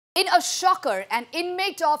In a shocker, an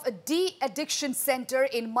inmate of a de-addiction center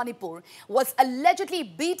in Manipur was allegedly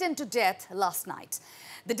beaten to death last night.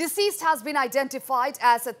 The deceased has been identified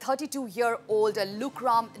as a 32-year-old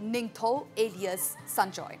Lukram Ningthou alias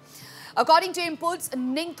Sanjoy. According to inputs,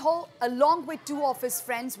 Ningthou, along with two of his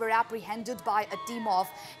friends, were apprehended by a team of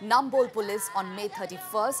Nambol police on May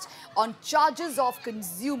 31st on charges of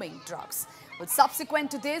consuming drugs. But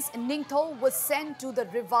subsequent to this, Ningthou was sent to the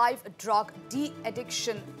Revive Drug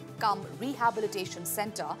De-Addiction Rehabilitation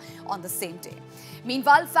Center on the same day.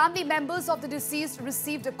 Meanwhile, family members of the deceased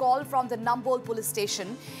received a call from the Nambol police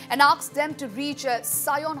station and asked them to reach a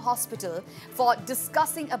Sion hospital for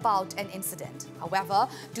discussing about an incident. However,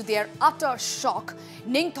 to their utter shock,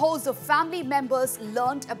 Ningthou's family members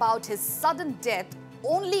learned about his sudden death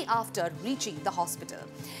only after reaching the hospital.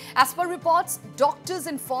 As per reports, doctors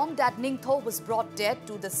informed that Ningthou was brought dead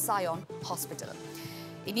to the Sion hospital.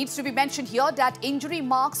 It needs to be mentioned here that injury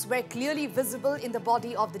marks were clearly visible in the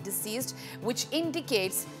body of the deceased, which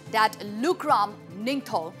indicates that Lukram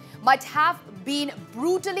Ningthou might have been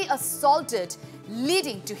brutally assaulted,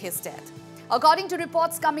 leading to his death. According to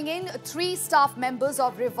reports coming in, 3 staff members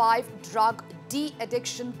of Revive Drug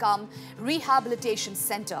De-Addiction Rehabilitation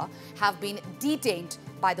Center have been detained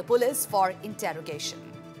by the police for interrogation.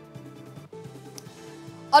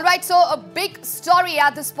 All right, so a big story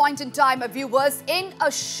at this point in time, viewers. In a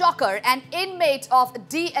shocker, an inmate of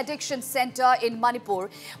de-addiction center in Manipur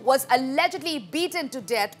was allegedly beaten to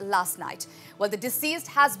death last night. Well, the deceased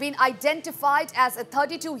has been identified as a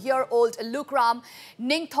 32-year-old Lukram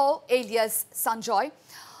Ningthou alias Sanjoy.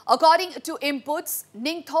 According to inputs,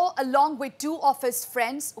 Ningthou, along with 2 of his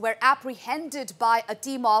friends, were apprehended by a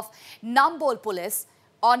team of Nambol police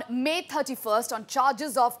on May 31st on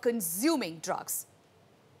charges of consuming drugs.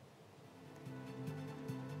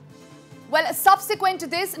 Well, subsequent to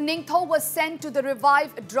this, Ningthou was sent to the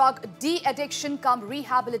Revive Drug De-Addiction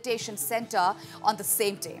Rehabilitation Center on the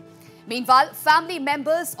same day. Meanwhile, family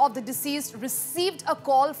members of the deceased received a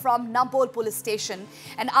call from Nambol police station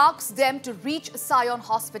and asked them to reach Sion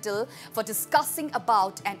hospital for discussing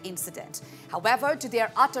about an incident. However, to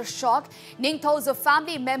their utter shock, Ningthou's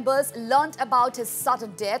family members learned about his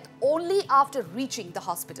sudden death only after reaching the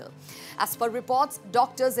hospital. As per reports,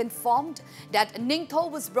 doctors informed that Ningthou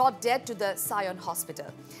was brought dead to the Sion hospital.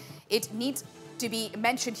 It needs to be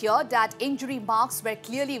mentioned here that injury marks were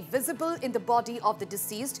clearly visible in the body of the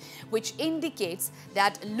deceased, which indicates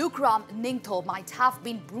that Lukram Ningthou might have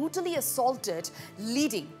been brutally assaulted,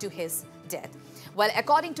 leading to his death. Well,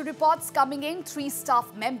 according to reports coming in, 3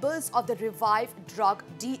 staff members of the Revive Drug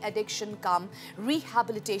De-Addiction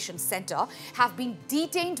Rehabilitation Center have been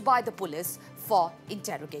detained by the police for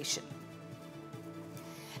interrogation.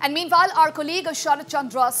 And meanwhile, our colleague Sharat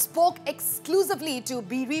Chandra spoke exclusively to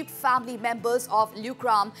bereaved family members of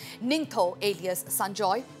Lukram Ningthou alias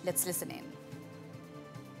Sanjoy. Let's listen in.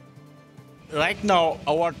 Right now,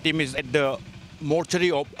 our team is at the mortuary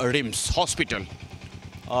of RIMS hospital.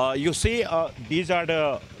 You see, these are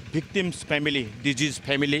the victims' family, deceased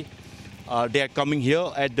family. They are coming here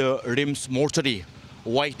at the RIMS mortuary,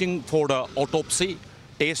 waiting for the autopsy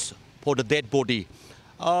test for the dead body.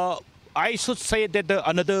 I should say that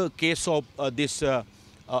another case of this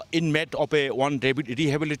inmate of one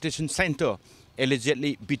rehabilitation center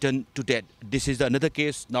allegedly beaten to death. This is another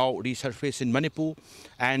case now resurfaced in Manipur,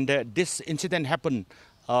 and this incident happened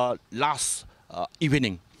last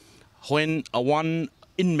evening when one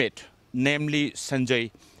inmate, namely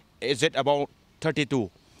Sanjay, is at about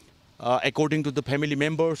 32. According to the family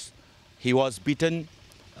members, he was beaten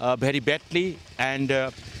very badly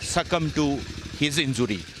and succumbed to his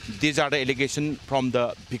injury. These are the allegations from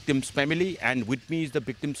the victim's family, and with me is the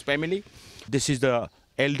victim's family. This is the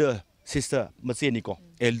elder sister,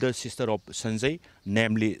 elder sister of Sanjay,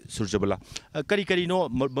 namely Surjabala. Kari no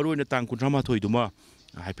baru na tang kunrama thoi duma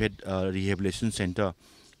hyped rehabilitation center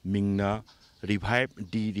mingna revive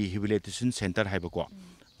the rehabilitation center haibako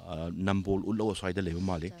Nambol ulo swaida leba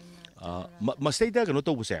male. Mastai da gano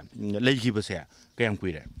to buse leigi buse kayang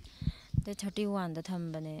kuire. The 31 the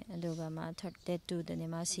Thambane and Dogama 32 the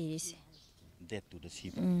Nema series. Dead to the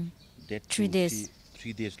sea. 3 days.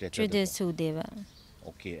 3 days later. 3 days so deva.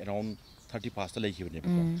 Okay, around 30 past the lake.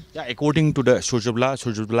 Yeah, according to the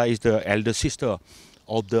Surjabala is the elder sister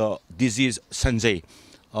of the deceased Sanjay.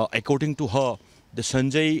 According to her, the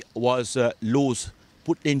Sanjay was loose,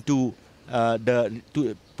 put into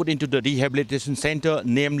the rehabilitation center,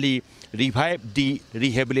 namely Revive the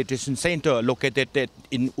Rehabilitation Center located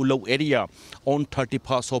in Ulau area on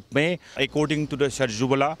 31st of May. According to the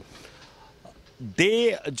Surjabala,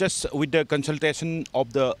 they just, with the consultation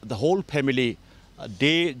of the whole family,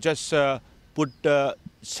 they just put this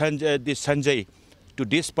Sanjay to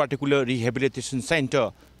this particular rehabilitation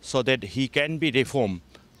center so that he can be reformed.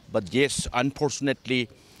 But yes, unfortunately,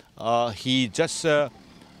 he just,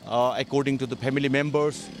 according to the family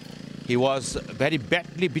members, he was very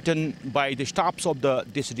badly beaten by the staffs of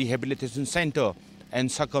this rehabilitation center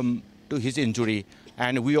and succumbed to his injury.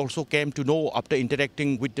 And we also came to know after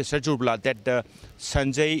interacting with the Sajurla that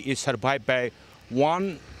Sanjay is survived by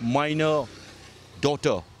one minor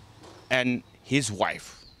daughter and his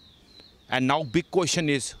wife. And now big question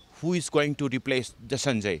is, who is going to replace the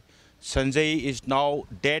Sanjay? Sanjay is now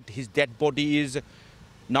dead. His dead body is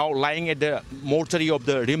now lying at the mortuary of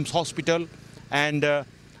the RIMS hospital. And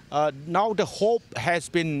now the hope has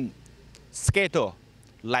been scattered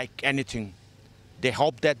like anything. They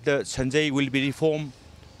hope that the Sanjay will be reformed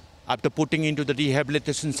after putting into the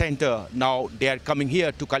rehabilitation center. Now they are coming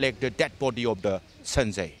here to collect the dead body of the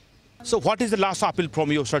Sanjay. So what is the last appeal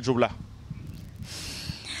from you, Sajurla?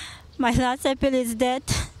 My last appeal is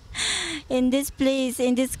that in this place,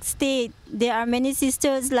 in this state, there are many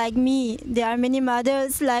sisters like me. There are many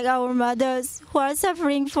mothers like our mothers who are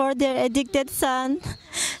suffering for their addicted son.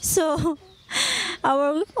 So,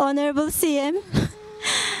 our Honorable CM,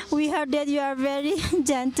 we heard that you are very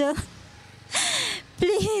gentle.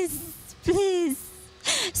 Please, please,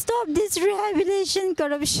 stop this rehabilitation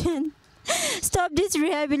corruption. Stop this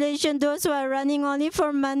rehabilitation, those who are running only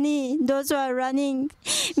for money, those who are running,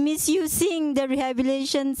 misusing the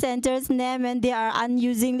rehabilitation center's name, and they are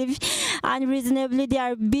unreasonably, they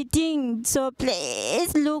are beating. So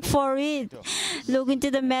please look for it, look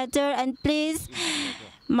into the matter, and please,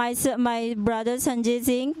 my brother Sanjay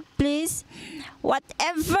Singh, please,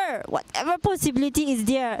 whatever possibility is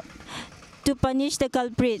there to punish the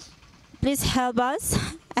culprit, please help us.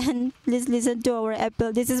 And please listen to our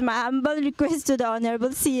appeal. This is my humble request to the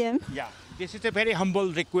Honorable CM. Yeah, this is a very humble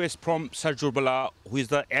request from Sajurla, who is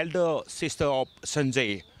the elder sister of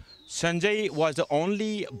Sanjay. Sanjay was the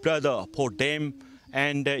only brother for them,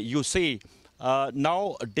 and you see,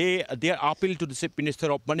 now their appeal to the Chief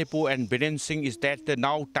Minister of Manipur and Biren Singh is that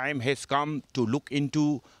now time has come to look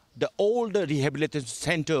into the old rehabilitation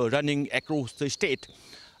center running across the state.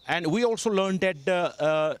 And we also learned that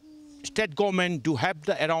the state government do have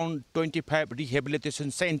around 25 rehabilitation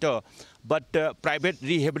center, but private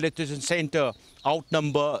rehabilitation center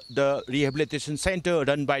outnumber the rehabilitation center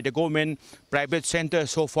run by the government. Private center,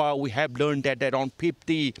 so far we have learned that around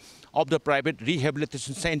 50 of the private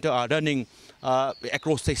rehabilitation center are running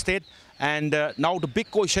across the state. And now the big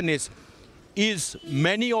question is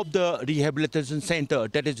many of the rehabilitation center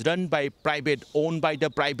that is run by private, owned by the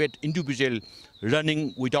private individual,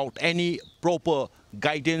 running without any proper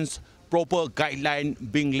guidance, proper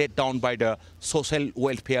guideline being laid down by the Social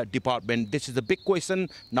Welfare Department? This is the big question.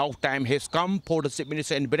 Now time has come for the Chief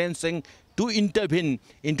Minister and Biren Singh to intervene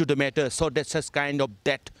into the matter so that such kind of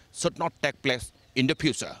death should not take place in the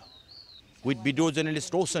future. With video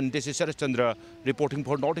journalist Roshan, this is Sharad Chandra reporting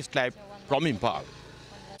for Northeast Live from Impal.